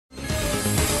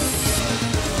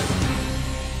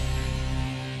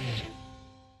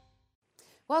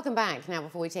Welcome back. Now,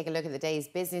 before we take a look at the day's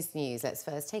business news, let's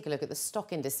first take a look at the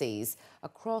stock indices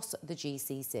across the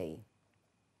GCC.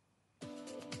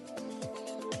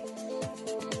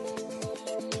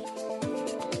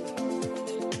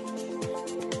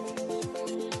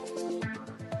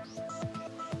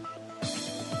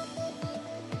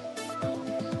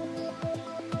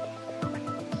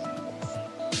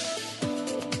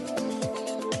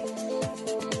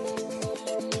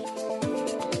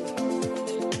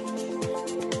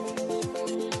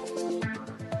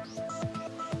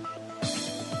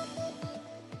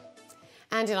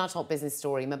 And in our top business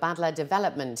story, Mubadala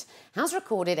Development has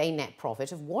recorded a net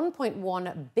profit of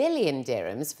 1.1 billion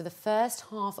dirhams for the first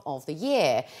half of the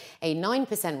year, a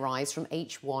 9% rise from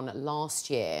H1 last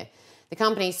year. The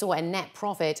company saw a net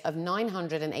profit of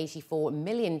 984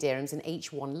 million dirhams in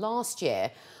H1 last year,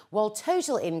 while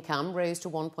total income rose to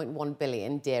 1.1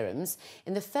 billion dirhams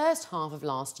in the first half of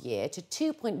last year to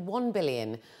 2.1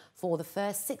 billion for the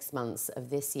first 6 months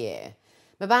of this year.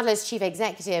 Mubadala's chief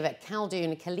executive,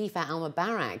 Khaldoon Khalifa Al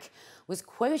Mubarak, was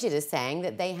quoted as saying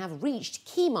that they have reached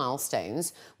key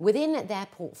milestones within their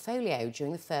portfolio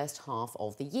during the first half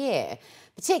of the year,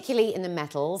 particularly in the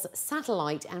metals,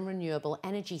 satellite and renewable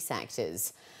energy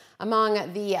sectors.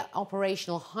 Among the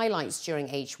operational highlights during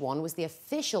H1 was the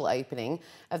official opening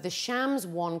of the Shams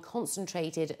 1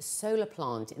 concentrated solar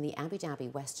plant in the Abu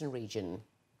Dhabi Western region.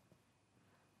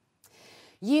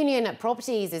 Union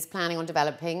Properties is planning on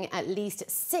developing at least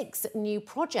 6 new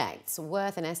projects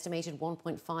worth an estimated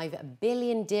 1.5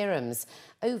 billion dirhams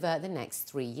over the next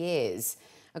 3 years.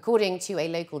 According to a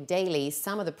local daily,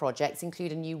 some of the projects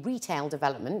include a new retail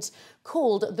development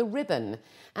called The Ribbon,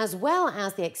 as well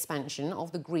as the expansion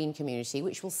of the green community,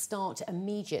 which will start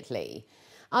immediately.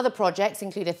 Other projects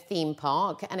include a theme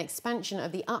park, an expansion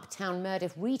of the Uptown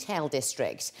Mirdif retail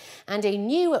district, and a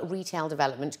new retail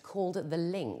development called The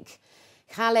Link.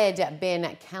 Khaled bin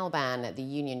Kalban, the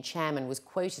union chairman, was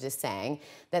quoted as saying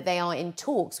that they are in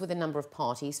talks with a number of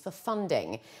parties for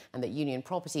funding and that Union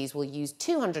Properties will use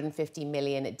 250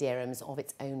 million dirhams of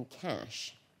its own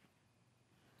cash.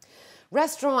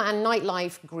 Restaurant and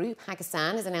nightlife group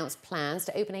Hakkasan has announced plans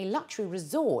to open a luxury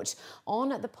resort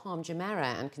on the Palm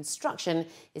Jumeirah, and construction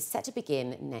is set to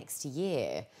begin next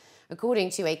year. According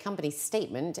to a company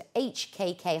statement,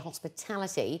 HKK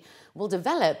Hospitality will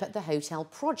develop the hotel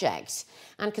project,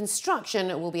 and construction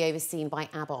will be overseen by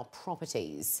Abba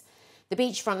Properties. The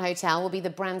beachfront hotel will be the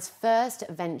brand's first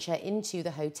venture into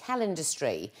the hotel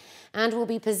industry and will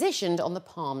be positioned on the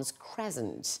Palm's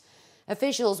crescent.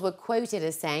 Officials were quoted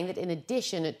as saying that in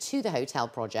addition to the hotel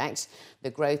project,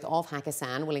 the growth of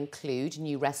Hakkasan will include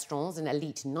new restaurants and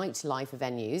elite nightlife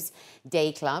venues,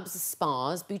 day clubs,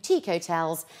 spas, boutique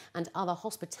hotels, and other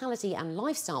hospitality and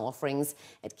lifestyle offerings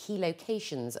at key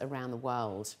locations around the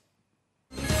world.